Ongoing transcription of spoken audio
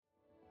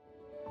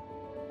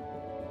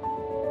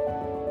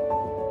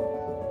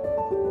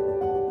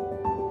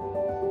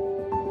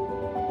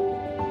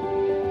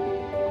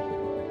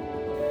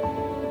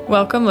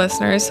Welcome,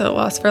 listeners, to the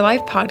Lost for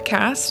Life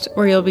podcast,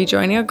 where you'll be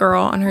joining a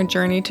girl on her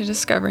journey to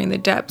discovering the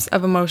depths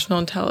of emotional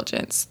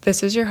intelligence.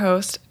 This is your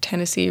host,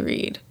 Tennessee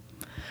Reed.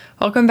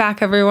 Welcome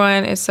back,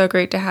 everyone. It's so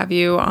great to have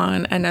you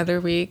on another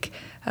week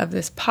of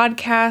this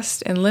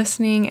podcast and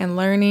listening and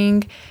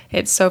learning.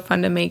 It's so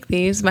fun to make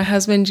these. My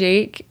husband,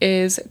 Jake,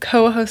 is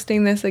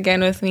co-hosting this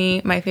again with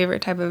me, my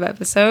favorite type of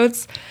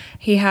episodes.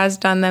 He has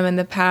done them in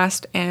the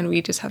past, and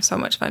we just have so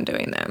much fun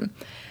doing them.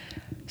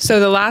 So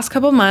the last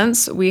couple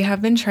months, we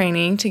have been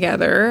training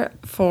together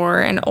for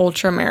an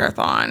ultra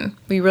marathon.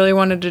 We really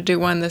wanted to do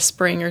one this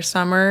spring or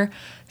summer,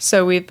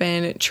 so we've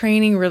been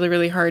training really,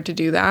 really hard to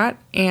do that.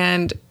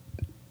 And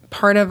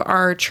part of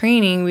our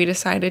training, we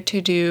decided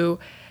to do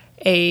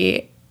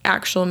a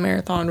actual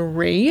marathon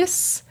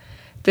race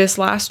this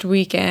last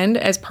weekend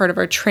as part of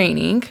our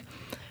training.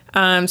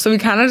 So we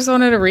kind of just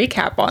wanted to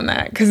recap on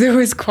that because it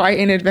was quite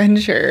an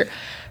adventure.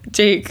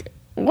 Jake,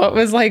 what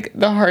was like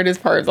the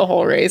hardest part of the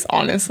whole race?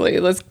 Honestly,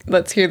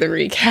 let's hear the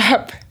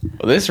recap.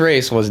 Well, this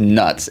race was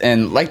nuts.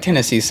 And like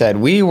Tennessee said,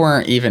 we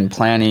weren't even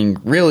planning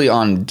really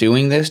on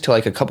doing this till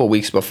like a couple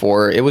weeks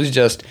before. It was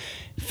just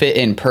fit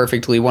in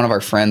perfectly. One of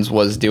our friends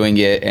was doing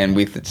it, and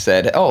we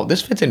said, oh,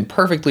 this fits in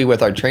perfectly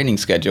with our training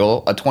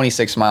schedule, a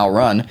 26-mile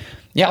run.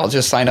 Yeah, I'll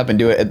just sign up and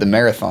do it at the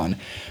marathon.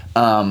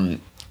 And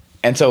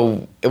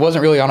so it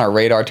wasn't really on our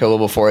radar till a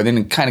little before. Then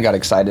we kind of got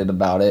excited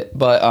about it.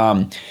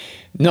 But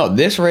no,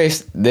 this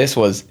race, this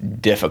was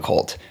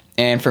difficult.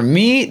 And for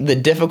me, the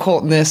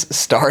difficultness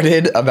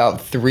started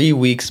about 3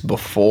 weeks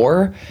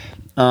before.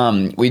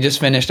 We just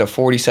finished a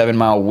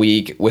 47-mile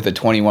week with a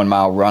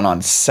 21-mile run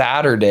on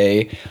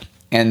Saturday.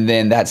 And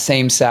then that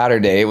same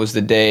Saturday, it was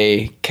the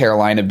day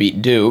Carolina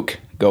beat Duke.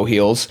 Go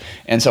Heels.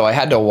 And so I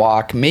had to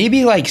walk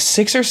maybe like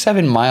 6 or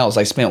 7 miles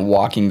I spent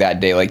walking that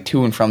day, like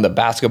to and from the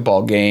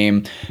basketball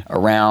game,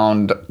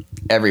 around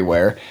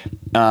everywhere.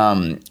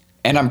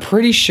 And I'm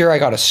pretty sure I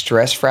got a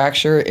stress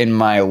fracture in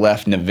my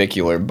left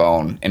navicular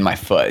bone in my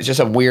foot. It's just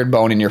a weird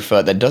bone in your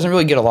foot that doesn't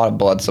really get a lot of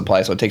blood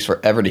supply, so it takes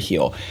forever to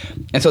heal.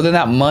 And so then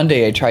that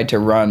Monday, I tried to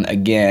run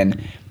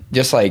again,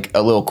 just like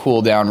a little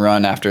cool down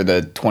run after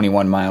the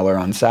 21 miler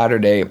on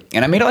Saturday.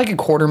 And I made it like a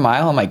quarter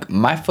mile. I'm like,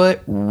 my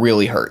foot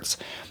really hurts.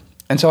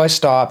 And so I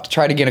stopped,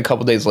 tried again a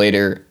couple days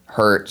later,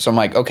 hurt. So I'm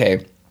like,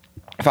 okay,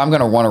 if I'm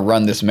going to want to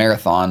run this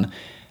marathon,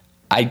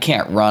 I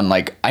can't run,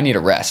 like, I need a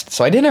rest.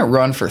 So I didn't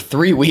run for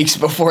 3 weeks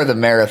before the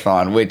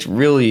marathon, which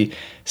really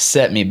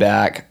set me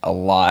back a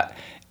lot,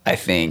 I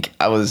think.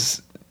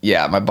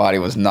 My body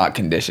was not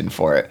conditioned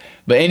for it.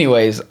 But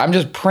anyways, I'm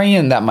just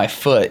praying that my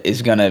foot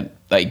is going to,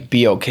 like,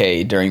 be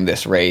okay during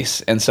this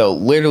race. And so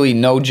literally,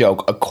 no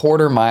joke, a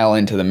quarter mile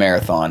into the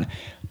marathon,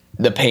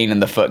 the pain in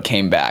the foot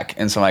came back.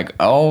 And so I'm like,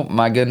 oh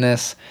my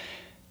goodness,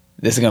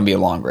 this is going to be a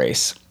long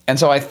race. And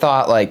so I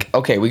thought, like,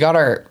 okay, we got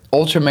our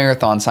ultra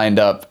marathon signed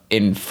up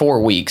in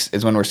 4 weeks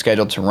is when we're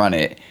scheduled to run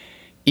it.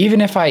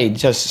 Even if I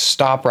just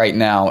stop right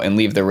now and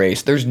leave the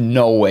race, there's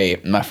no way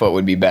my foot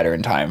would be better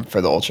in time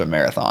for the ultra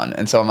marathon.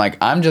 And so I'm like,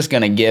 I'm just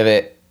going to give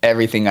it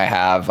everything I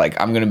have. Like,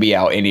 I'm going to be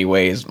out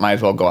anyways. Might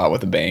as well go out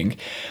with a bang.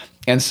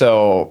 And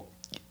so,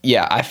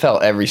 yeah, I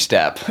felt every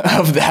step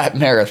of that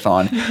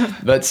marathon.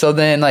 But so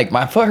then, like,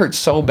 my foot hurt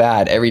so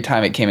bad every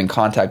time it came in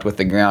contact with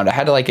the ground. I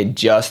had to, like,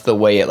 adjust the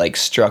way it, like,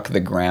 struck the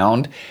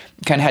ground.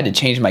 Kind of had to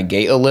change my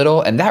gait a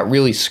little, and that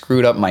really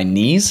screwed up my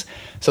knees.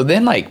 So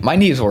then, like, my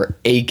knees were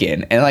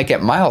aching. And, like,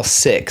 at mile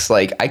 6,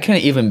 like, I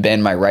couldn't even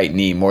bend my right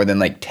knee more than,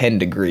 like, 10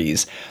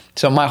 degrees.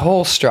 So my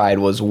whole stride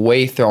was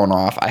way thrown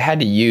off. I had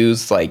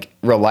to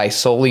rely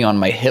solely on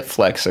my hip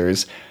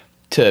flexors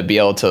to be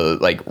able to,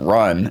 like,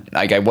 run.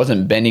 Like, I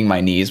wasn't bending my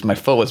knees. My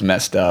foot was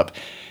messed up.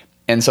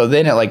 And so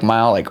then at, like,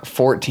 mile, like,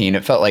 14,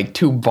 it felt like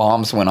 2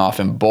 bombs went off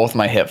in both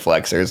my hip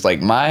flexors.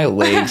 Like, my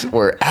legs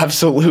were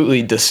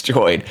absolutely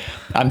destroyed.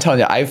 I'm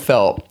telling you, I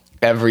felt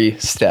every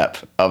step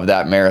of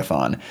that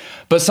marathon.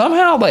 But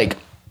somehow, like,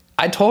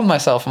 I told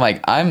myself, I'm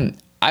like, I'm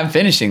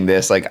finishing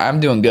this. Like, I'm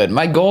doing good.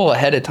 My goal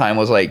ahead of time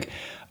was, like,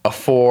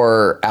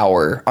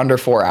 under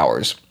 4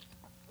 hours.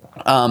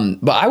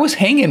 But I was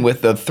hanging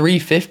with the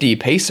 350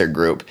 pacer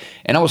group,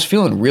 and I was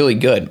feeling really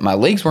good. My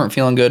legs weren't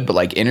feeling good, but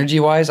like energy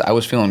wise, I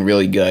was feeling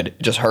really good.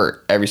 It just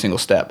hurt every single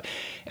step.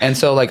 And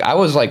so like I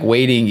was like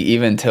waiting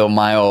even till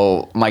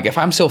if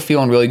I'm still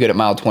feeling really good at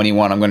mile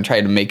 21, I'm going to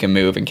try to make a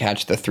move and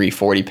catch the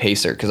 340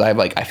 pacer. Cause I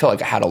felt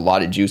like I had a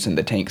lot of juice in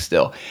the tank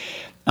still.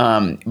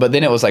 But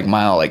then it was like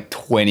mile like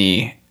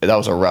 20. That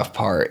was a rough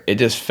part. It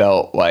just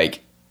felt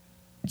like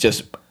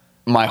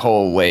my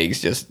whole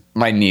legs,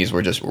 my knees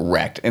were just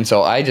wrecked. And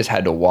so I just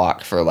had to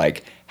walk for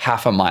like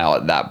half a mile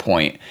at that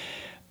point,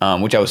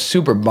 which I was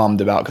super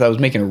bummed about because I was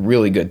making a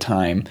really good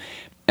time.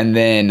 And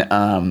then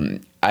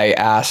I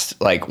asked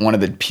like one of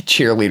the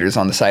cheerleaders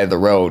on the side of the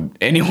road,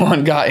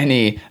 anyone got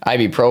any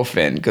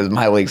ibuprofen? Because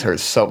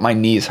my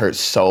knees hurt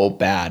so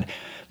bad.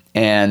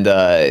 And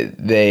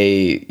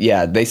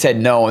they said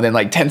no. And then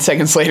like 10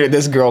 seconds later,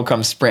 this girl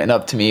comes sprinting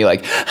up to me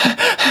like,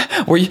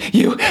 were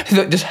you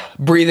just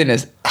breathing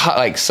as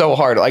like so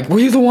hard? Like, were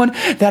you the one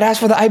that asked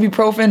for the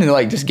ibuprofen? And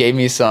like just gave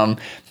me some.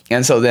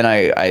 And so then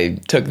I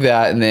took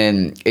that, and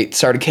then it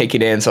started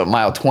kicking in. So at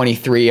mile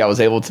 23, I was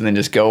able to then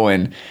just go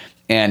and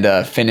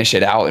finish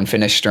it out and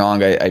finish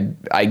strong.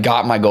 I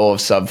got my goal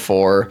of sub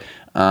 4,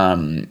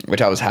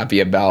 which I was happy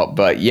about.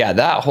 But yeah,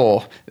 that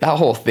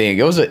whole thing,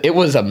 it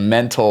was a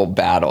mental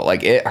battle.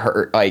 Like, it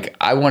hurt. Like,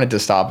 I wanted to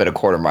stop at a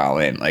quarter mile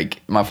in.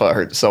 Like, my foot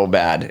hurt so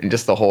bad, and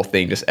just the whole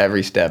thing, just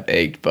every step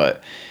ached.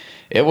 But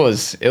it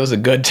was a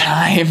good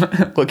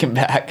time looking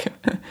back.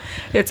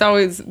 It's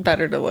always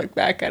better to look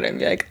back at it and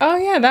be like, oh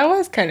yeah, that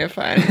was kind of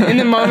fun. In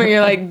the moment,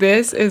 you're like,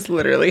 this is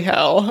literally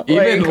hell.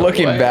 Even like,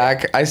 looking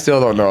back, I still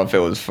don't know if it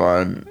was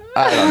fun.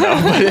 I don't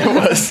know, but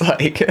it was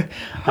like,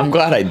 I'm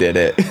glad I did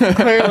it.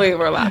 Clearly,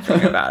 we're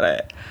laughing about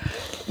it.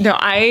 No,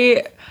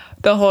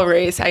 the whole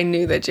race, I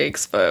knew that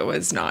Jake's foot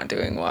was not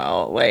doing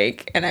well.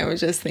 Like, and I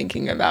was just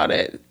thinking about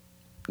it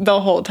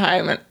the whole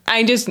time, and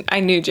I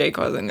knew Jake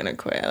wasn't gonna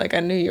quit. Like, I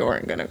knew you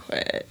weren't gonna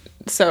quit,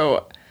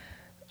 so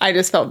I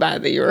just felt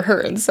bad that you were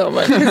hurting so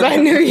much, because I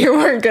knew you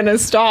weren't gonna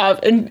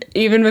stop, and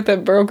even with a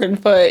broken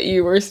foot,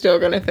 you were still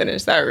gonna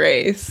finish that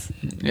race.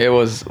 It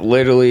was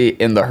literally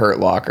in the hurt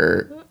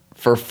locker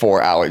for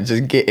 4 hours,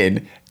 just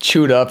getting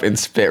chewed up and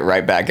spit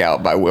right back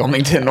out by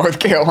Wilmington, North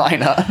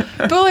Carolina.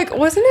 But like,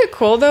 wasn't it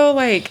cool though,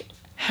 like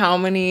how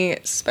many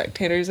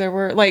spectators there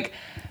were? Like,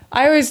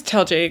 I always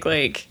tell Jake,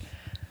 like,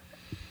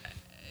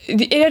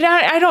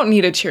 I don't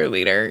need a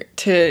cheerleader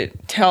to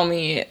tell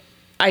me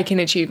I can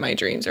achieve my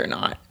dreams or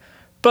not.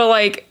 But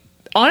like,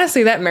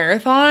 honestly, that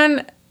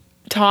marathon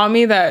taught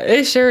me that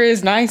it sure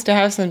is nice to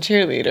have some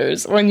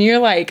cheerleaders. When you're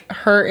like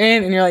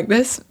hurting and you're like,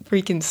 this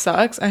freaking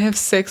sucks, I have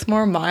 6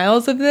 more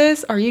miles of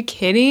this. Are you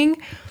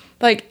kidding?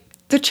 Like,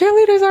 the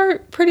cheerleaders are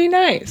pretty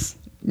nice.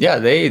 Yeah,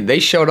 they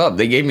showed up.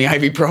 They gave me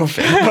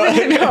ibuprofen.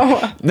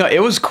 But, no,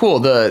 it was cool.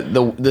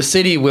 The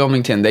city of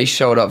Wilmington, they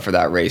showed up for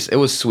that race. It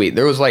was sweet.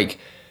 There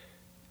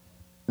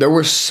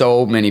were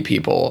so many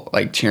people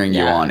like cheering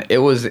you on. It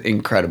was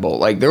incredible.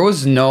 Like,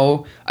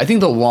 I think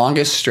the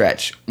longest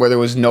stretch where there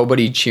was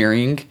nobody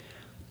cheering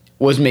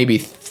was maybe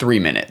 3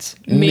 minutes.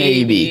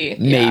 Maybe.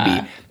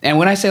 Yeah. And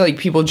when I say like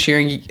people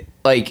cheering,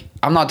 like,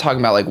 I'm not talking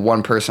about like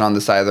one person on the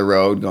side of the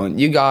road going,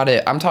 you got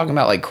it. I'm talking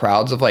about like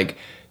crowds of like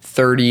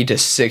 30 to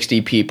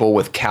 60 people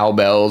with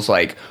cowbells,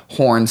 like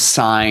horn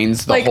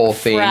signs, the whole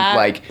thing.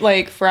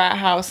 Like frat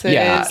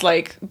houses,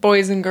 like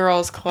boys and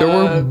girls clubs. There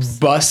were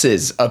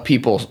buses of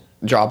people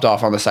dropped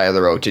off on the side of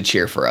the road to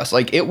cheer for us.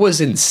 Like, it was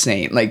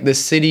insane. Like, the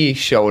city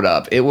showed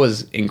up. It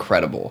was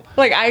incredible.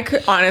 Like, I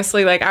could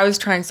honestly, like, I was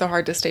trying so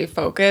hard to stay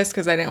focused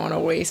because I didn't want to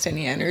waste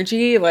any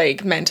energy,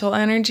 like mental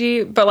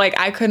energy. But like,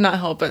 I could not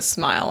help but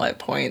smile at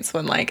points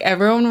when like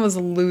everyone was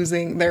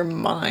losing their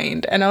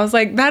mind. And I was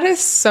like, that is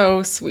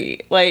so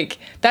sweet. Like,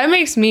 that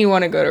makes me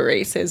want to go to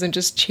races and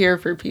just cheer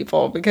for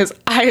people, because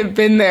I have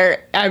been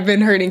there. I've been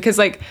hurting because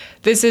like,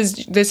 this is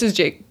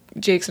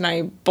Jake's and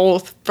I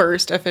both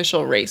first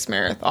official race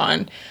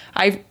marathon.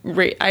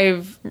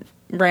 I've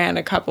ran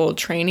a couple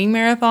training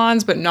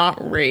marathons, but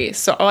not race.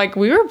 So like,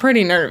 we were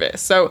pretty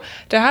nervous. So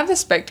to have the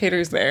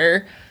spectators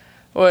there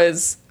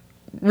was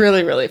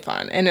really, really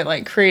fun. And it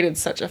like created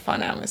such a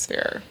fun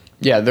atmosphere.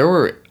 Yeah,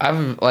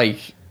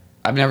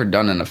 I've never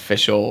done an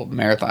official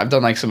marathon. I've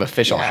done like some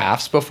official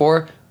halves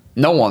before.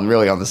 No one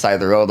really on the side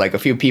of the road, like a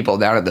few people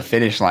down at the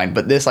finish line.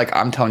 But this, like,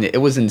 I'm telling you, it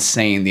was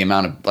insane, the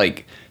amount of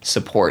like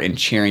support and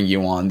cheering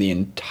you on the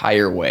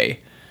entire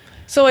way.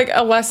 So like,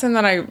 a lesson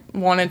that I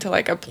wanted to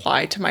like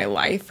apply to my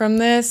life from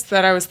this,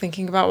 that I was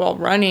thinking about while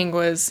running,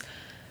 was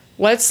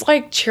let's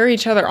like cheer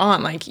each other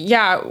on. Like,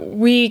 yeah,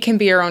 we can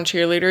be our own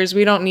cheerleaders.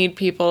 We don't need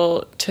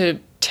people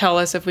to tell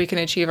us if we can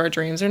achieve our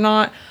dreams or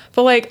not.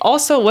 But like,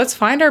 also, let's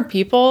find our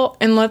people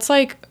and let's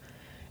like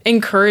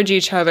encourage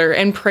each other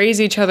and praise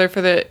each other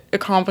for the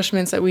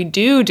accomplishments that we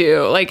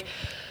do. Like,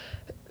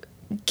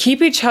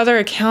 keep each other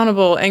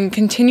accountable and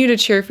continue to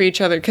cheer for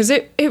each other, because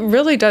it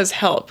really does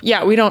help.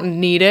 Yeah, we don't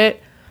need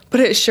it, but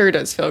it sure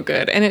does feel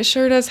good, and it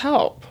sure does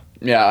help.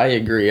 Yeah, I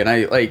agree. And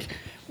I like,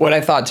 what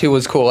I thought too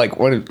was cool, like,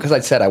 because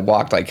I said I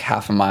walked like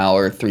half a mile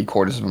or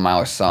 3/4 of a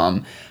mile or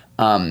some.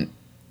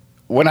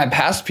 When I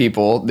passed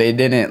people, they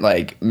didn't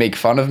like make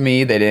fun of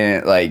me. They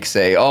didn't like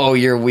say, "Oh,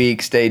 you're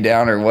weak, stay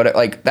down," or what.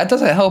 Like, that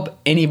doesn't help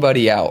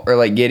anybody out. Or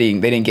like, they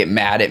didn't get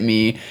mad at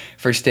me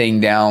for staying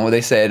down. Where they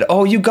said,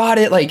 "Oh, you got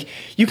it. Like,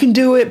 you can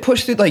do it.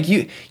 Push it. Like,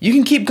 you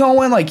can keep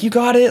going. Like, you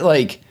got it."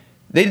 Like,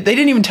 they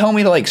didn't even tell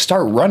me to like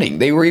start running.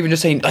 They were even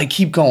just saying, like,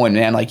 keep going,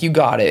 man. Like, you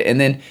got it. And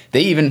then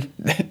they gave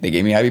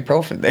me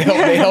ibuprofen. They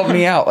helped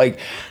me out. Like,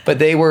 but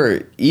they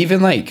were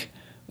even like,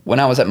 when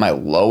I was at my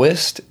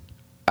lowest,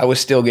 I was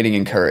still getting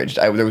encouraged.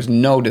 There was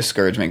no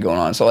discouragement going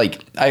on. So like,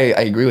 I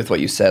agree with what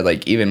you said.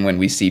 Like, even when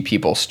we see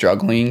people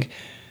struggling,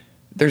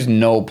 there's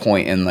no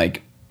point in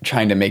like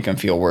trying to make them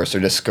feel worse or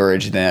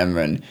discourage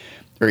them,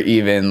 or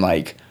even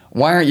like,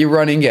 why aren't you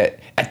running at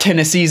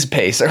Tennessee's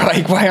pace, or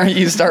like, why aren't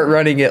you start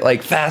running it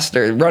like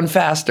faster, run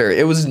faster?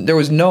 There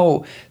was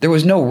no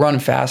run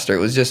faster. It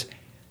was just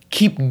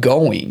keep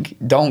going,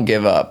 don't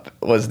give up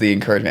was the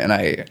encouragement,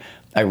 and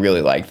I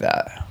really like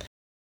that.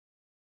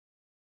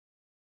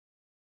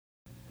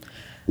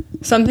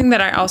 Something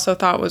that I also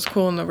thought was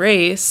cool in the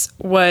race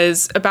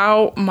was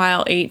about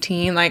mile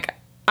 18, like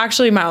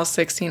actually mile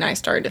 16, I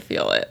started to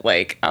feel it.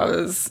 Like I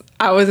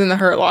was in the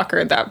hurt locker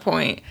at that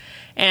point,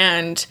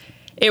 and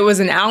it was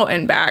an out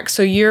and back.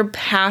 So you're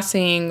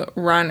passing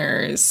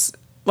runners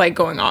like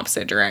going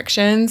opposite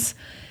directions.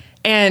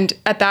 And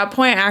at that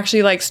point, I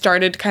actually like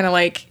started kind of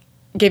like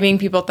giving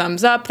people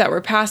thumbs up that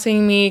were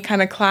passing me,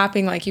 kind of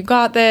clapping like, you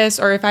got this.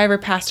 Or if I ever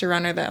passed a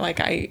runner that like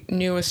I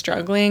knew was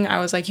struggling, I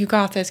was like, you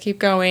got this, keep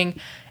going.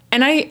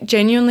 And I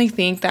genuinely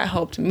think that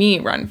helped me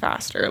run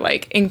faster,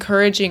 like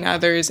encouraging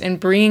others and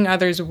bringing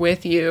others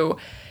with you,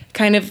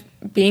 kind of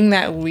being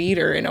that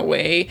leader in a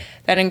way.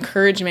 That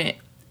encouragement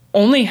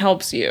only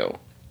helps you.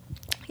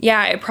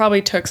 Yeah, it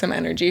probably took some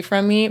energy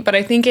from me, but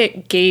I think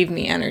it gave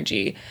me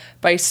energy.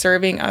 By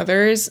serving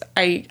others,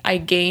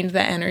 I gained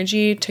the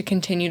energy to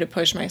continue to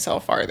push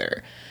myself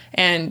farther.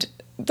 And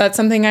that's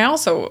something I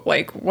also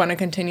like want to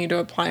continue to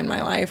apply in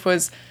my life,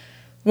 was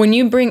when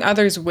you bring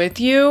others with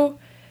you,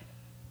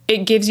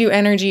 it gives you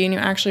energy and you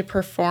actually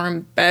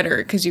perform better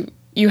because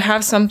you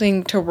have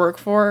something to work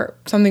for,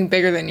 something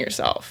bigger than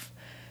yourself.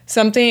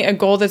 A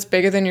goal that's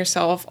bigger than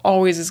yourself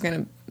always is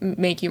going to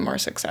make you more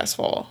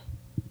successful.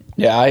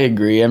 Yeah, I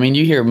agree. I mean,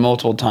 you hear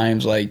multiple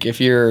times, like, if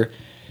you're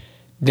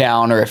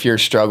down or if you're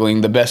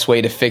struggling, the best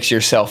way to fix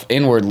yourself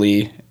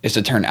inwardly is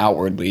to turn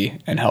outwardly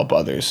and help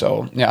others.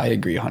 So, yeah, I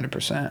agree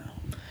 100%.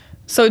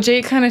 So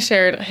Jake kind of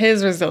shared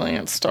his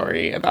resilience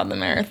story about the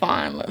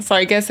marathon. So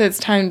I guess it's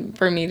time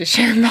for me to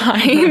share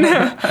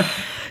mine.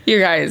 You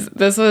guys,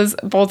 this was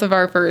both of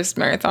our first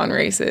marathon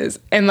races.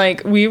 And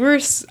like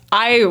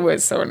I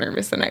was so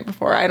nervous the night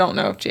before. I don't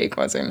know if Jake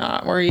was or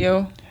not. Were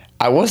you?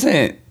 I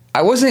wasn't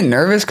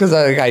nervous because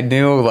I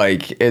knew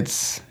like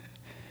it's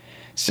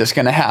just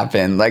gonna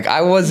happen. Like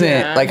I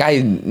wasn't like, I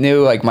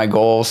knew like my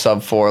goal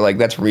sub-4, like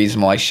that's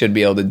reasonable. I should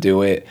be able to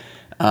do it.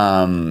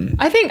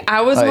 I think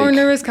I was more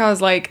nervous because I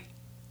was like,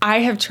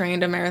 I have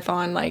trained a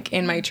marathon like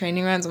in my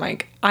training runs. I'm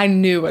like, I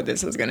knew what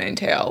this was gonna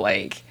entail.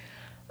 Like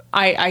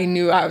I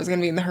knew I was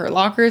gonna be in the hurt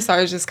locker, so I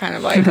was just kind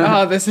of like,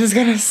 oh, this is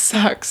gonna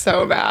suck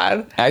so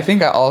bad. I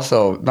think I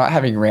also, not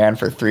having ran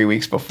for 3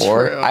 weeks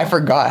before, True. I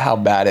forgot how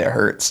bad it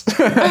hurts.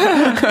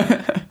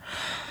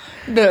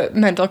 The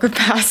mental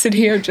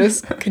capacity of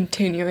just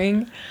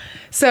continuing.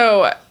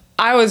 So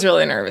I was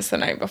really nervous the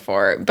night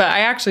before, but I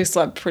actually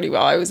slept pretty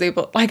well.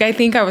 I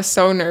think I was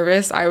so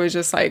nervous. I was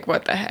just like,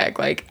 what the heck?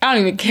 Like, I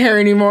don't even care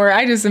anymore.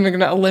 I just am going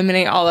to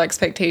eliminate all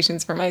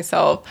expectations for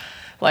myself.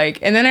 Like,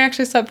 and then I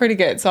actually slept pretty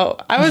good. So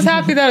I was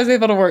happy that I was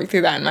able to work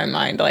through that in my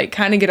mind, like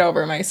kind of get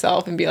over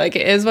myself and be like,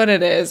 it is what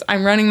it is.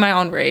 I'm running my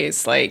own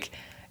race. Like,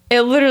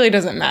 it literally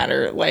doesn't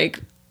matter.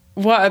 Like,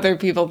 what other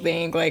people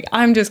think. Like,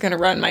 I'm just going to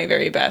run my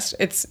very best.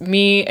 It's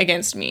me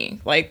against me.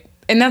 Like,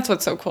 and that's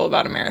what's so cool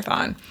about a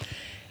marathon.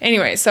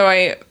 Anyway, so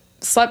I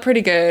slept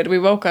pretty good. We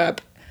woke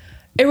up.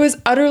 It was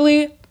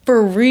utterly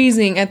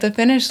freezing at the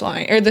finish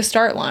line, or the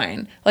start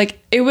line. Like,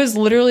 it was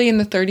literally in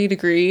the 30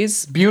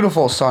 degrees.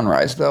 Beautiful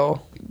sunrise,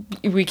 though.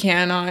 We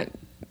cannot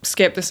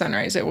skip the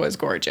sunrise. It was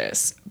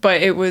gorgeous.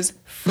 But it was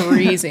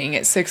freezing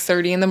at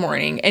 6:30 in the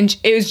morning. And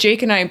it was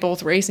Jake and I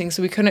both racing,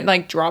 so we couldn't,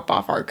 like, drop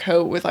off our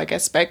coat with, like, a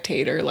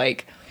spectator.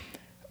 Like,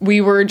 we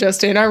were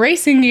just in our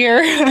racing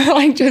gear,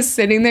 like just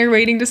sitting there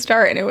waiting to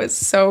start, and it was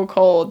so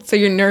cold. So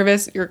you're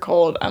nervous, you're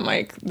cold. I'm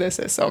like, this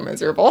is so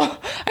miserable.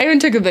 I even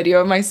took a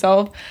video of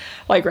myself,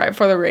 like right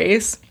before the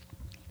race,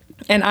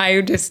 and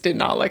I just did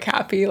not look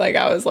happy. Like,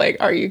 I was like,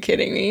 are you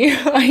kidding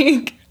me?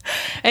 Like,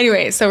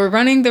 anyway, so we're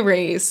running the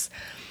race,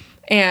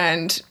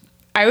 and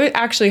I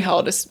actually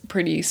held a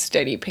pretty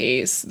steady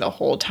pace the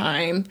whole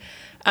time.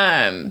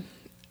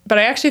 But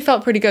I actually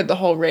felt pretty good the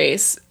whole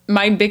race.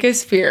 My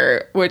biggest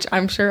fear, which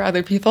I'm sure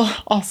other people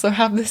also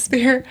have this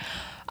fear,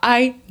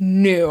 I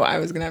knew I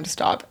was going to have to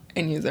stop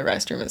and use the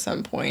restroom at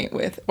some point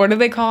with, what do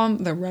they call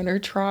them? The runner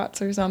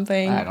trots or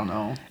something? I don't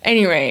know.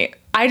 Anyway,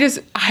 I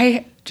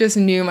just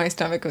knew my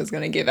stomach was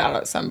going to give out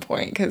at some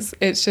point because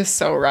it's just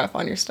so rough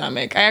on your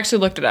stomach. I actually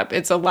looked it up.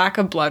 It's a lack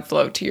of blood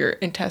flow to your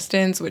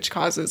intestines, which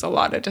causes a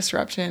lot of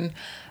disruption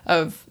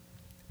of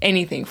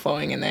anything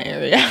flowing in the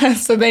area.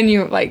 So then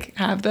you like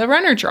have the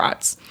runner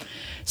trots.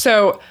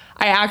 So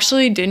I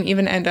actually didn't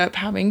even end up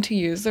having to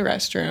use the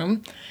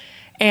restroom.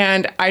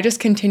 And I just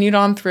continued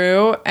on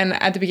through. And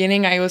at the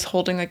beginning, I was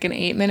holding like an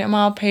 8-minute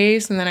mile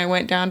pace. And then I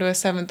went down to a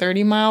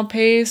 7:30 mile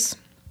pace.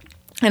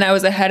 And I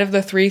was ahead of the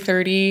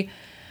 3:30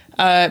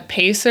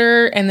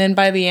 pacer. And then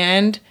by the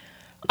end,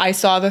 I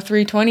saw the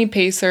 3:20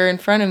 pacer in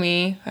front of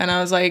me. And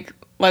I was like,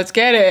 let's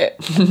get it.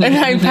 And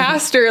I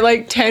passed her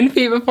like 10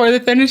 feet before the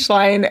finish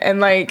line. And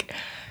like,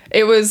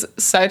 it was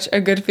such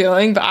a good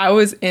feeling. But I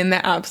was in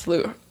the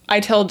absolute, I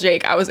told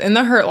Jake, I was in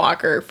the hurt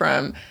locker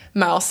from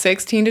mile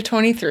 16 to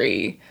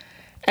 23.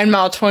 And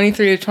mile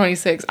 23 to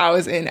 26, I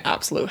was in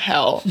absolute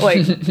hell.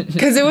 Like,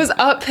 because it was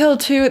uphill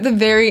too at the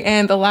very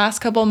end. The last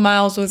couple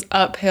miles was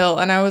uphill.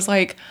 And I was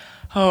like,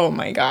 oh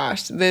my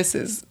gosh, this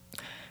is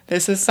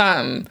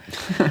something.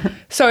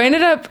 So I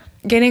ended up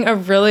getting a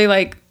really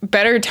like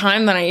better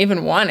time than I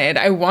even wanted.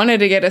 I wanted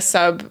to get a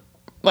sub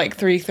like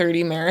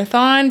 3:30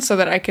 marathon so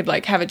that I could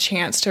like have a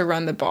chance to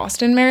run the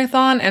Boston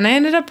Marathon. And I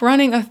ended up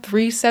running a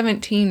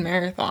 3:17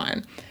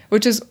 marathon,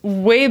 which is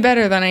way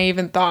better than I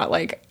even thought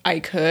like I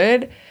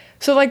could.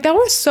 So like that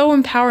was so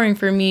empowering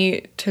for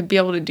me to be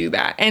able to do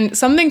that. And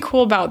something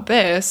cool about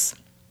this,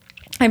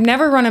 I've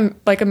never run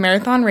a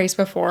marathon race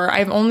before.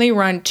 I've only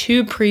run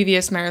 2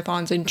 previous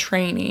marathons in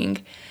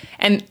training.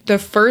 And the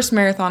first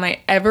marathon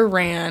I ever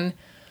ran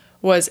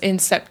was in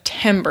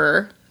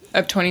September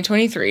of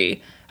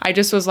 2023. I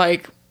just was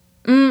like,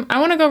 I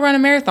want to go run a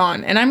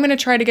marathon, and I'm going to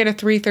try to get a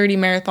 3:30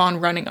 marathon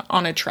running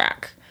on a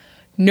track.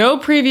 No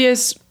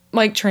previous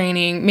like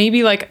training,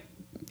 maybe like,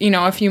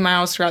 a few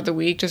miles throughout the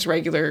week, just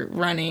regular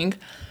running.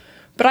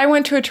 But I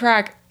went to a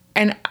track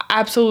and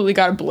absolutely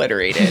got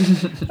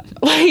obliterated.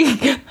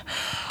 Like,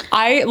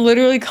 I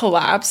literally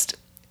collapsed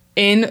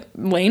in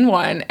lane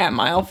 1 at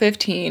mile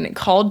 15,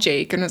 called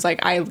Jake and was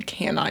like, I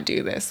cannot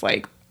do this.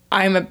 Like,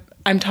 I'm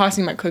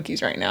tossing my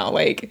cookies right now.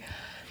 Like,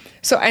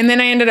 so, and then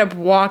I ended up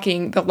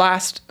walking the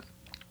last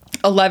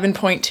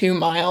 11.2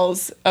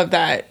 miles of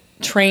that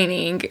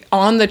training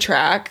on the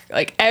track.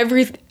 Like,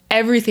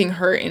 everything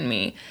hurt in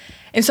me.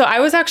 And so I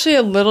was actually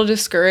a little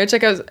discouraged.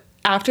 Like,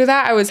 after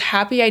that, I was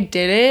happy I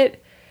did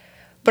it,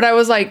 but I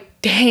was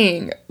like,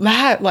 dang,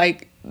 that,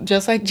 like,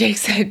 just like Jake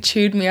said,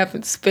 chewed me up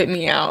and spit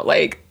me out.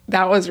 Like,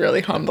 that was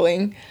really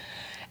humbling.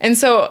 And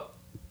so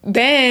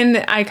then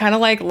I kind of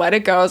like let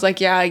it go. I was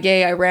like, yeah,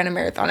 yay, I ran a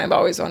marathon. I've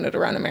always wanted to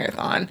run a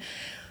marathon.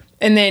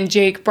 And then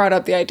Jake brought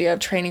up the idea of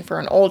training for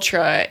an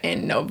ultra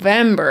in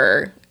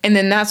November. And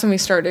then that's when we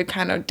started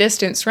kind of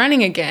distance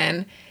running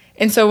again.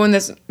 And so when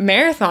this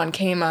marathon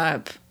came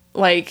up,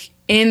 like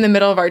in the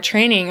middle of our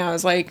training, I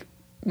was like,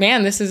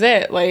 man, this is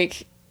it.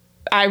 Like,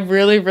 I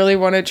really, really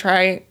want to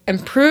try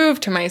and prove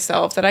to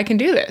myself that I can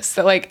do this,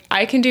 that like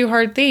I can do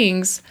hard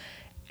things,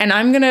 and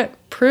I'm going to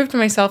prove to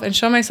myself and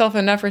show myself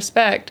enough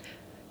respect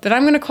that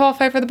I'm going to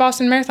qualify for the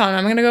Boston Marathon.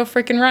 I'm going to go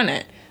freaking run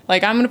it.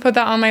 Like, I'm going to put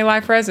that on my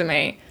life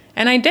resume.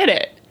 And I did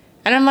it.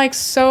 And I'm like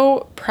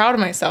so proud of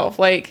myself.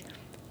 Like,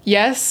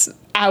 yes,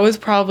 I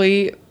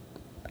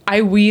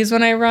wheeze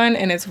when I run,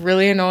 and it's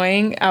really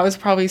annoying. I was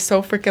probably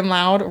so freaking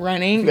loud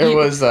running. There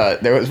was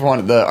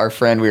our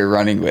friend we were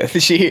running with.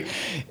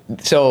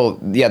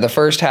 The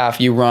first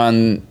half you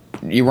run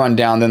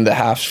down, then the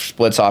half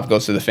splits off,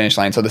 goes to the finish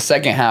line. So the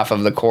second half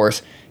of the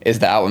course is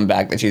the out and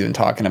back that she's been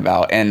talking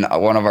about. And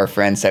one of our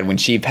friends said when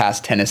she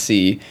passed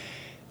Tennessee,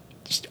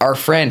 our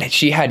friend,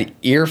 she had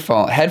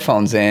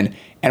headphones in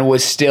and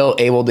was still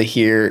able to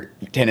hear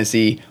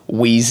Tennessee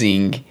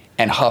wheezing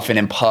and huffing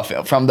and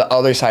puffing from the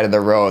other side of the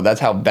road.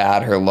 That's how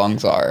bad her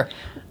lungs are.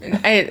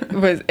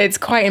 It's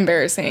quite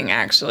embarrassing,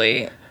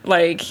 actually.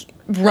 Like,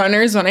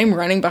 runners, when I'm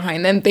running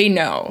behind them, they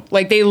know.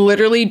 Like, they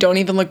literally don't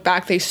even look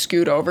back. They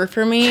scoot over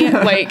for me,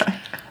 like,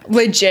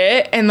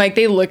 legit. And, like,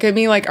 they look at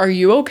me like, are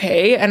you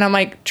okay? And I'm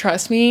like,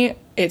 trust me,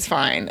 it's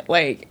fine.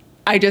 Like,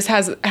 I just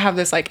have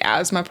this, like,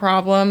 asthma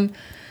problem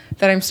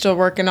that I'm still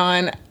working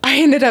on.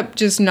 I ended up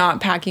just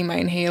not packing my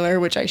inhaler,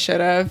 which I should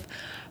have.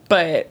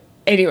 But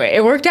anyway,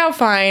 it worked out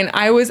fine.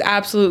 I was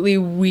absolutely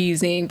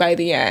wheezing by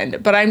the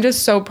end, but I'm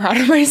just so proud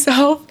of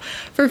myself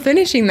for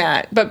finishing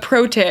that. But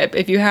pro tip,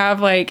 if you have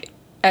like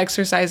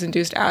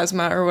exercise-induced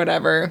asthma or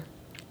whatever,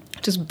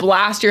 just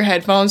blast your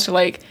headphones to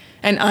like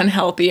an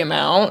unhealthy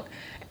amount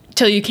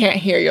till you can't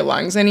hear your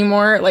lungs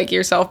anymore, like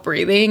yourself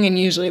breathing, and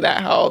usually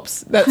that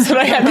helps. That's what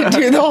I had to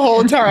do the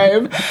whole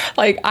time.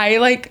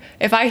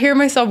 If I hear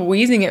myself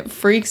wheezing, it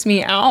freaks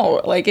me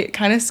out. Like, it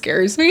kind of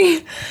scares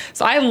me.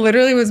 So I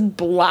literally was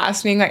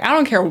blasting. Like, I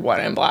don't care what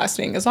I'm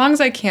blasting. As long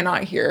as I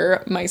cannot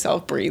hear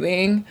myself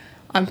breathing,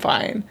 I'm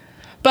fine.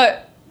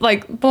 But,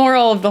 like,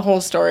 moral of the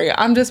whole story,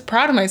 I'm just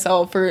proud of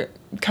myself for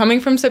coming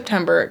from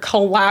September,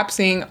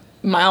 collapsing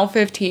mile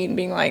 15,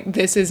 being like,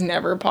 this is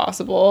never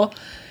possible.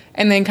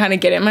 And then kind of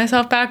getting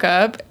myself back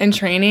up and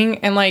training.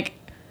 And, like,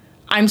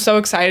 I'm so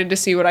excited to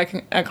see what I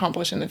can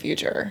accomplish in the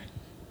future.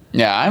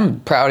 Yeah, I'm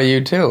proud of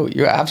you, too.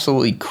 You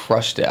absolutely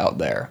crushed it out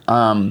there.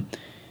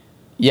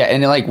 Yeah,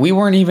 and, like, we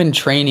weren't even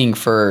training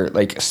for,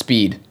 like,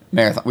 speed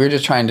marathon. We were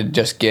just trying to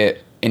just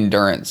get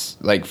endurance,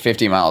 like,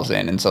 50 miles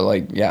in. And so,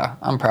 like, yeah,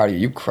 I'm proud of you.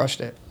 You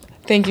crushed it.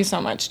 Thank you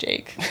so much,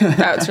 Jake.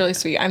 That was really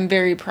sweet. I'm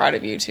very proud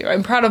of you, too.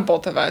 I'm proud of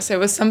both of us. It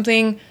was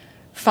something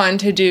fun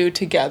to do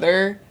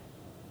together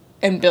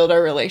and build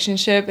our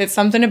relationship. It's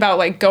something about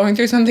like going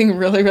through something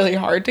really, really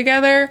hard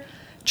together,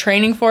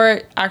 training for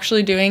it,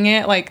 actually doing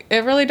it. Like,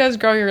 it really does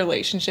grow your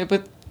relationship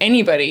with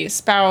anybody,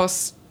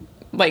 spouse.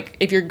 Like,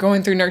 if you're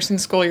going through nursing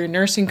school, your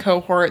nursing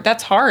cohort,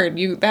 that's hard.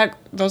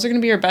 Those are going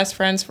to be your best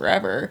friends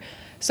forever.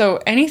 So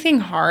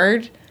anything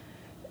hard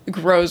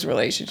grows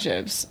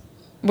relationships,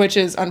 which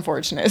is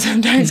unfortunate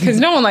sometimes because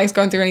no one likes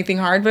going through anything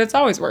hard, but it's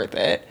always worth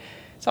it.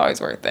 It's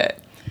always worth it.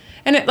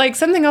 And it, like,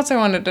 something else I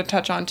wanted to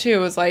touch on too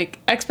was like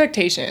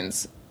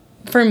expectations.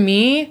 For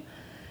me,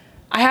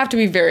 I have to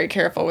be very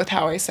careful with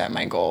how I set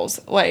my goals.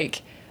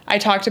 Like, I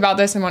talked about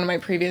this in one of my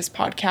previous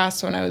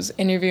podcasts when I was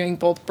interviewing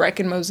both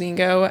Brecken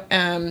Mozingo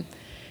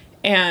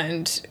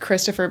and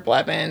Christopher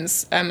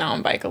Blevins, a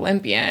mountain bike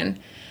Olympian.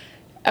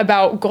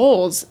 about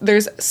goals,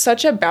 there's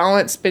such a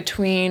balance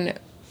between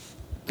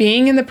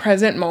being in the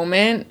present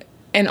moment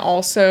and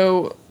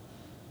also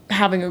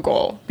having a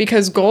goal,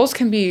 because goals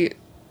can be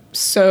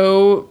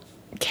so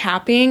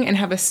capping and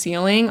have a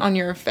ceiling on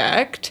your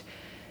effect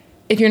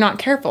if you're not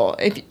careful.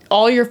 If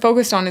all you're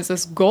focused on is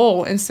this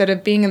goal instead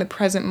of being in the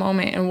present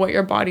moment and what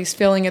your body's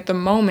feeling at the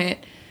moment,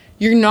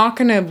 you're not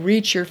going to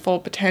reach your full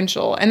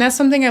potential. And that's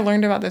something I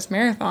learned about this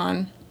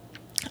marathon.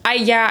 I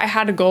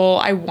had a goal.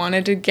 I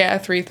wanted to get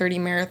a 3:30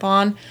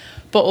 marathon,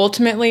 but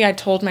ultimately I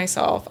told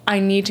myself I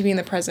need to be in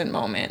the present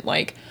moment.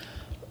 Like,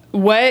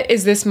 what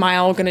is this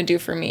mile going to do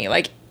for me?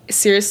 Like,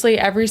 seriously,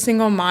 every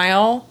single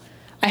mile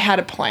I had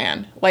a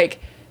plan. Like,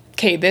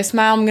 okay, this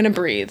mile I'm going to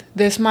breathe.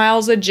 This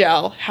mile's a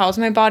gel. How's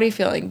my body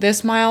feeling?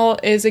 This mile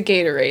is a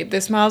Gatorade.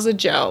 This mile's a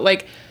gel.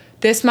 Like,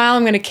 this mile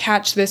I'm going to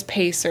catch this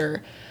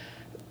pacer.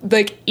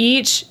 Like,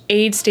 each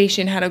aid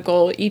station had a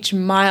goal. Each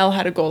mile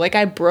had a goal. Like,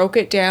 I broke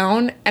it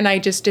down and I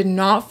just did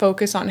not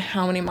focus on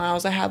how many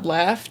miles I had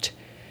left.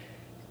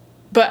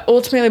 But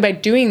ultimately, by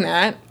doing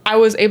that, I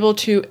was able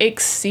to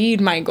exceed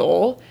my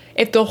goal.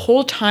 If the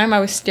whole time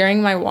I was staring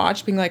at my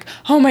watch being like,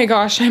 oh my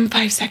gosh, I'm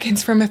 5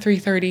 seconds from a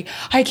 3:30.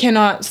 I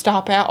cannot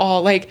stop at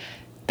all. Like,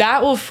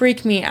 that will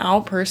freak me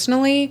out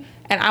personally,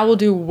 and I will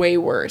do way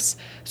worse.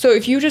 So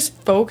if you just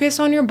focus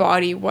on your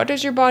body, what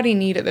does your body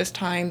need at this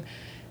time?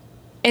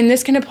 And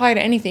this can apply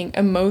to anything,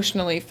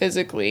 emotionally,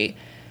 physically.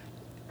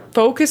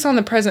 Focus on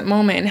the present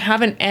moment and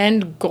have an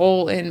end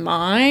goal in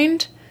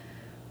mind,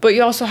 but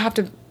you also have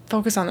to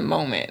focus on the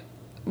moment.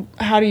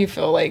 How do you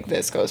feel like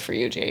this goes for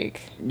you,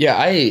 Jake? Yeah,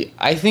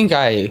 I think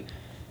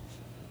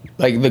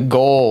like the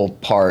goal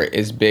part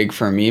is big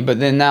for me, but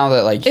then now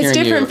that like it's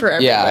different for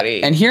everybody.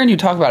 Yeah, and hearing you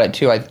talk about it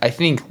too, I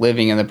think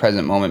living in the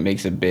present moment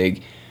makes a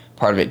big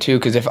part of it too.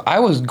 Because if I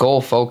was goal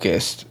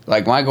focused,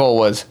 like my goal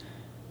was,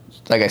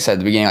 like I said at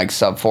the beginning, like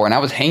sub 4, and I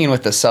was hanging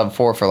with the sub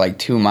 4 for like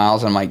 2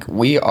 miles, and I'm like,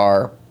 we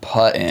are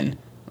putting,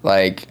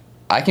 like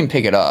I can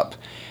pick it up.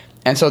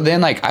 And so then,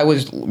 like, I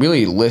was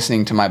really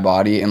listening to my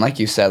body. And like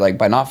you said, like,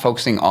 by not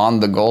focusing on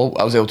the goal,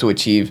 I was able to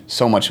achieve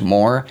so much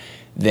more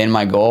than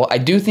my goal. I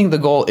do think the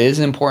goal is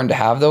important to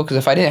have, though, because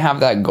if I didn't have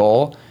that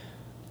goal,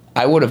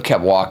 I would have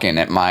kept walking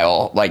at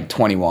mile, like,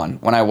 21.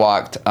 When I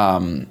walked,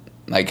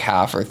 like,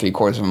 half or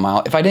 3/4 of a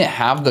mile. If I didn't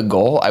have the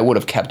goal, I would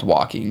have kept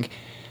walking.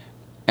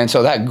 And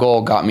so that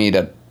goal got me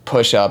to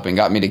push up and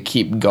got me to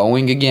keep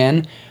going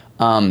again.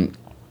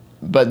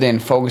 But then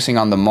focusing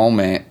on the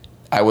moment,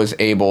 I was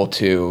able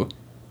to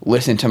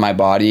listen to my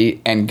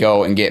body and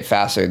go and get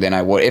faster than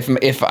I would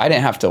if I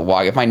didn't have to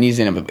walk. If my knees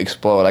didn't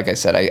explode, like I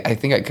said, I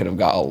think I could have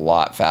got a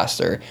lot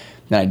faster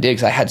than I did,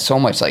 because I had so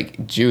much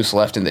like juice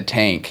left in the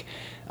tank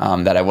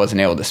that I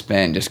wasn't able to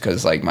spend, just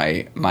because like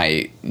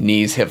my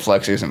knees, hip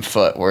flexors, and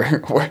foot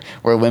were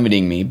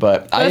limiting me.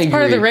 But I agree. That's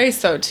part of the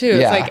race, though, too.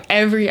 Yeah. It's like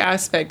every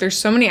aspect. There's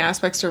so many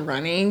aspects to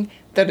running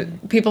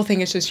that people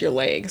think it's just your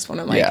legs. When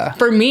I'm like, Yeah.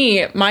 For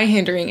me, my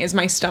hindering is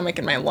my stomach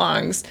and my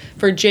lungs.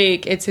 For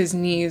Jake, it's his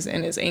knees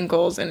and his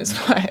ankles and his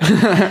butt.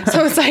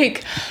 So it's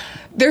like,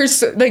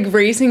 there's like,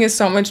 racing is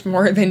so much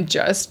more than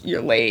just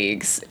your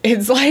legs.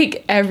 It's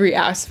like every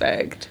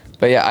aspect.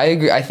 But yeah, I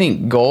agree. I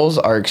think goals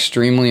are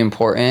extremely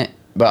important,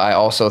 but I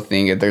also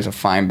think that there's a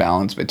fine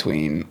balance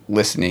between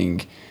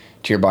listening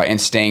to your body and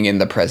staying in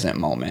the present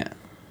moment.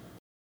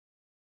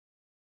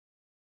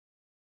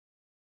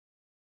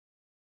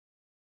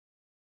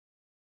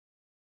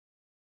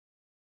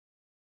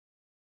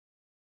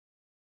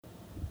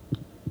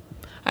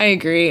 I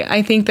agree.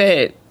 I think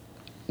that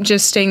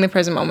just staying in the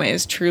present moment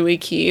is truly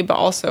key, but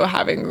also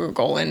having a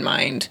goal in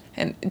mind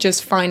and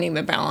just finding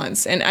the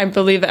balance. And I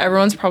believe that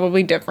everyone's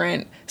probably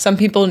different. Some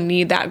people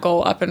need that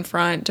goal up in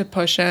front to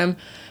push them.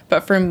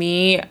 But for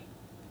me,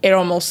 it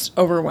almost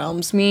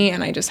overwhelms me,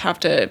 and I just have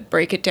to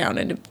break it down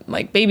into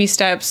like baby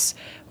steps.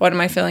 What am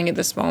I feeling at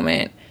this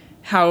moment?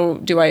 How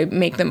do I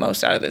make the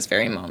most out of this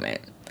very moment?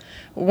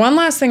 One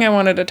last thing I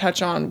wanted to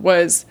touch on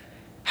was,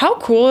 how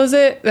cool is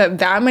it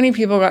that many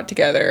people got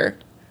together?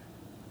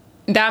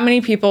 That many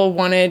people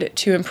wanted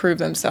to improve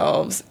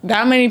themselves.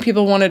 That many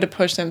people wanted to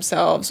push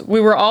themselves. We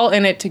were all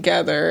in it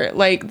together.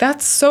 Like,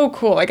 that's so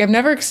cool. Like, I've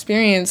never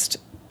experienced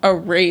a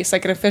race,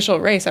 like an official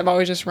race. I've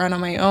always just run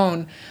on my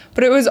own.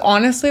 But it was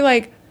honestly,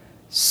 like,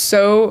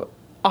 so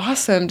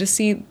awesome to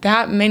see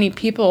that many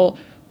people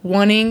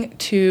wanting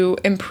to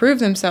improve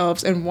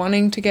themselves and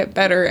wanting to get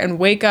better and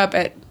wake up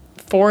at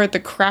 4 at the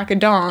crack of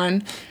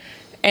dawn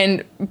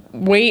and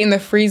wait in the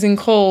freezing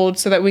cold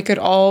so that we could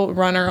all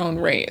run our own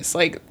race.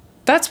 Like,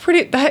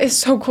 that is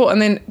so cool.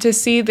 And then to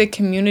see the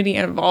community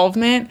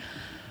involvement,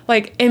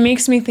 like, it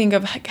makes me think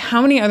of like,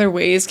 how many other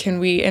ways can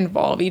we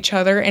involve each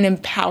other and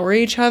empower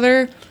each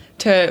other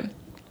to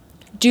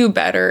do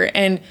better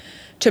and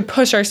to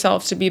push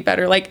ourselves to be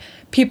better. Like,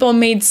 people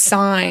made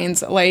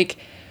signs like,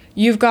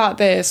 you've got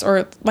this,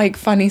 or like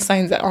funny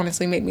signs that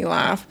honestly made me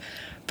laugh.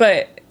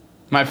 But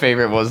My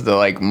favorite was the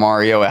like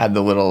Mario had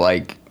the little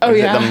like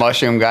the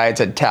mushroom guy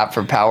to tap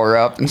for power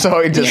up, and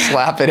so he'd just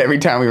slap it every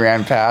time we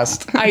ran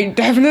past. I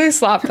definitely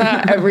slapped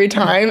that every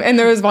time. And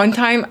there was one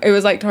time, it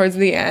was like towards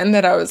the end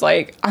that I was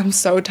like, I'm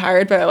so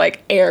tired, but I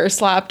like air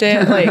slapped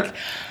it. Like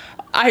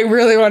I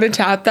really want to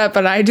tap that,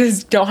 but I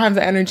just don't have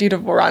the energy to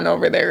run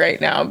over there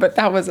right now. But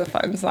that was a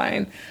fun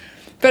sign.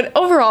 But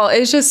overall,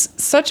 it's just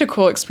such a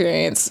cool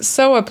experience,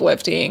 so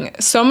uplifting,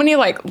 so many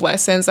like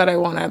lessons that I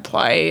want to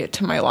apply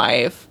to my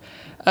life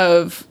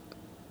of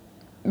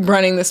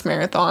running this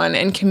marathon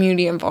and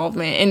community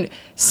involvement and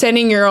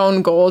setting your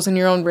own goals and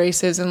your own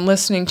races and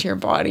listening to your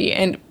body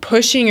and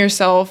pushing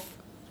yourself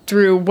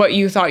through what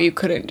you thought you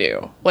couldn't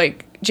do.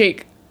 Like,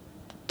 Jake,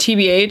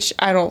 TBH,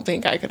 I don't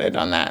think I could have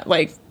done that.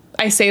 Like,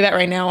 I say that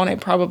right now and I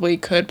probably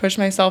could push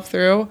myself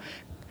through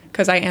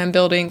because I am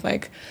building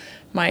like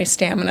my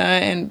stamina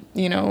and,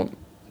 you know,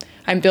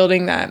 I'm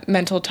building that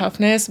mental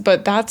toughness,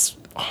 but that's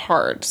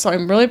hard. So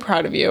I'm really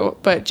proud of you.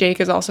 But Jake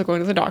is also going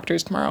to the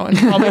doctor's tomorrow and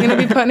probably going to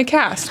be put in a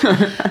cast.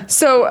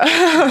 So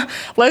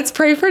let's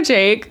pray for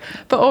Jake.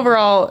 But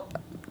overall,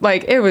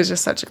 like, it was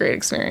just such a great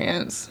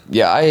experience.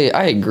 Yeah,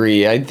 I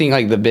agree. I think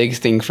like the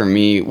biggest thing for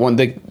me,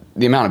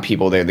 the amount of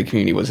people there, the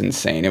community was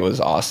insane. It was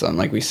awesome.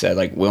 Like we said,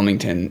 like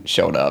Wilmington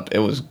showed up. It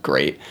was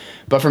great.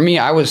 But for me,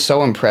 I was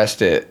so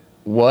impressed at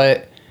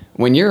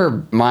when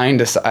your mind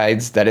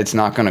decides that it's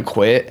not going to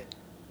quit,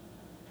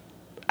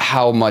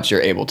 how much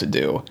you're able to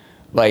do.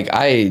 Like,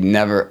 I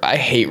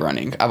hate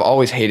running. I've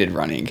always hated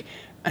running.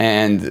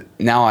 And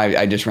now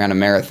I just ran a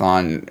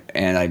marathon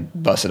and I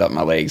busted up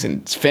my legs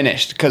and it's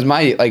finished. Because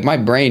my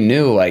brain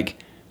knew,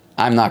 like,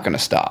 I'm not going to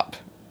stop.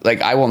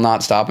 Like, I will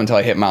not stop until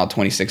I hit mile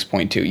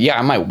 26.2. Yeah,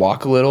 I might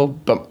walk a little,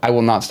 but I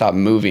will not stop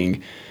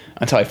moving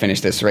until I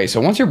finish this race. So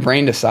once your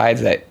brain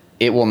decides that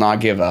it will not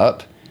give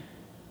up,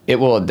 it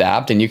will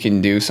adapt and you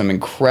can do some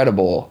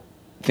incredible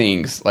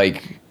things.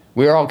 Like,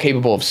 we're all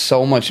capable of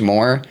so much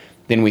more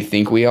than we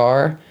think we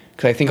are.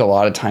 Because I think a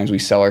lot of times we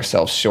sell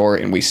ourselves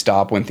short and we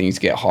stop when things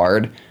get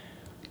hard.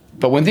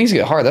 But when things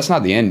get hard, that's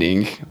not the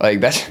ending. Like,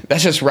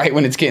 that's just right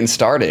when it's getting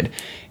started.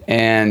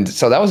 And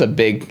so that was a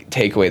big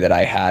takeaway that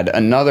I had.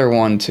 Another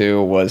one,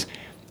 too, was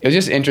it was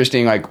just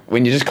interesting, like,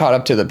 when you just caught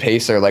up to the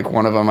pacer, like,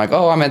 one of them, like,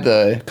 oh, I'm at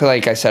because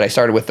like I said, I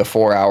started with the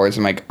 4 hours.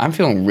 I'm like, I'm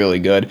feeling really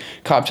good.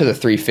 Caught up to the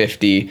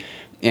 350.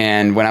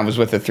 And when I was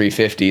with the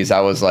 350s,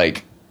 I was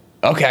like,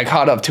 okay, I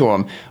caught up to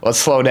him. Let's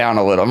slow down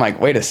a little. I'm like,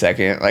 wait a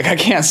second. Like, I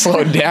can't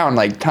slow down.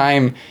 Like,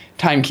 time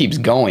keeps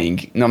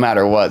going no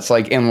matter what. It's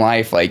like in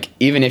life, like,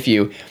 even if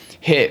you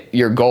hit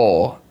your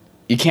goal,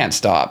 you can't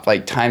stop.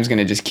 Like, time's going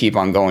to just keep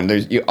on going.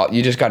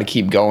 You just got to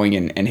keep going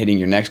and hitting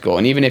your next goal.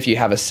 And even if you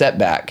have a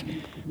setback,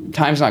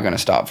 time's not going to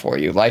stop for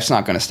you. Life's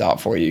not going to stop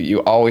for you. You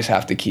always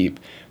have to keep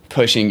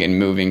pushing and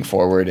moving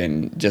forward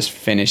and just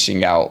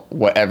finishing out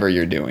whatever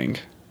you're doing.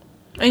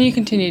 And you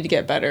continue to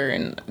get better,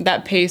 and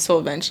that pace will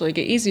eventually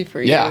get easy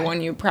for you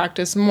when you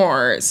practice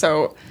more.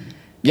 So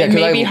it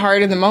may be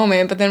hard in the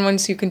moment, but then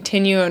once you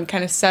continue and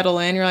kind of settle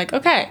in, you're like,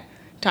 okay,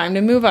 time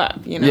to move up,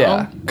 you know?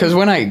 Yeah, because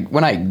when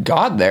I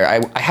got there,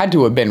 I had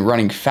to have been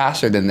running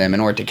faster than them in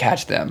order to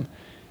catch them.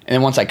 And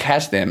then once I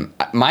catch them,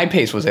 my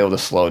pace was able to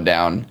slow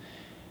down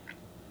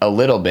a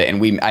little bit,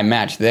 and I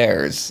matched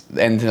theirs.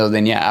 And so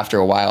then, after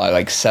a while, I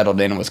like settled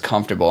in and was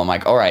comfortable. I'm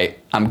like, all right,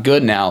 I'm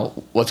good now.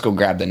 Let's go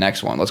grab the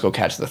next one. Let's go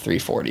catch the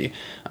 340.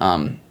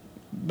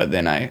 But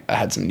then I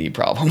had some knee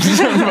problems.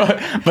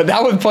 but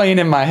that was playing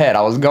in my head.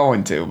 I was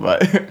going to, but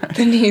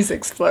the knees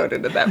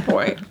exploded at that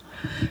point.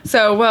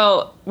 So,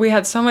 well, we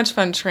had so much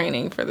fun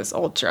training for this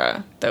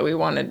ultra that we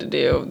wanted to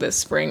do this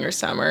spring or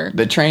summer.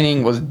 The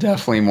training was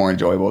definitely more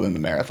enjoyable than the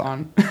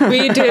marathon.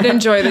 We did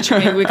enjoy the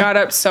training. We got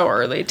up so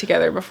early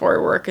together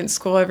before work and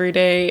school every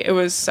day. It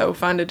was so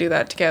fun to do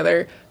that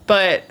together.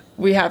 But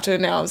we have to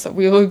announce that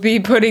we will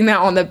be putting that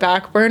on the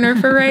back burner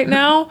for right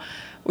now.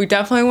 We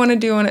definitely want to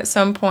do one at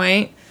some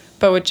point.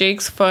 But with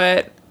Jake's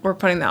foot, we're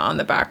putting that on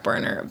the back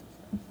burner.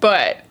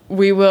 But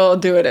we will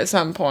do it at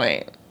some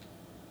point.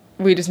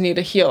 We just need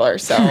to heal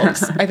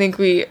ourselves. I think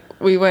we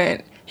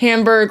went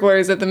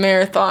hamburglers at the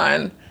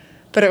marathon,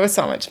 but it was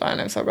so much fun.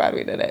 I'm so glad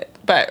we did it.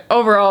 But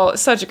overall,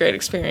 such a great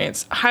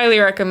experience. Highly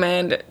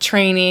recommend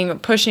training,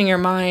 pushing your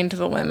mind to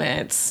the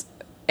limits.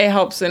 It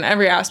helps in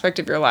every aspect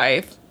of your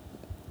life.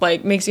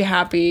 Like, makes you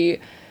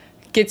happy,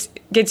 gets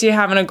you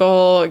having a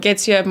goal,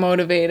 gets you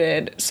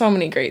motivated. So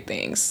many great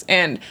things.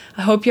 And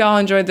I hope y'all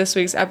enjoyed this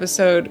week's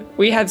episode.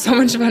 We had so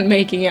much fun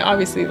making it.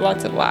 Obviously,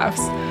 lots of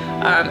laughs.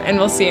 And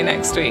we'll see you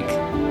next week.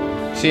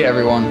 See you,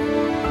 everyone.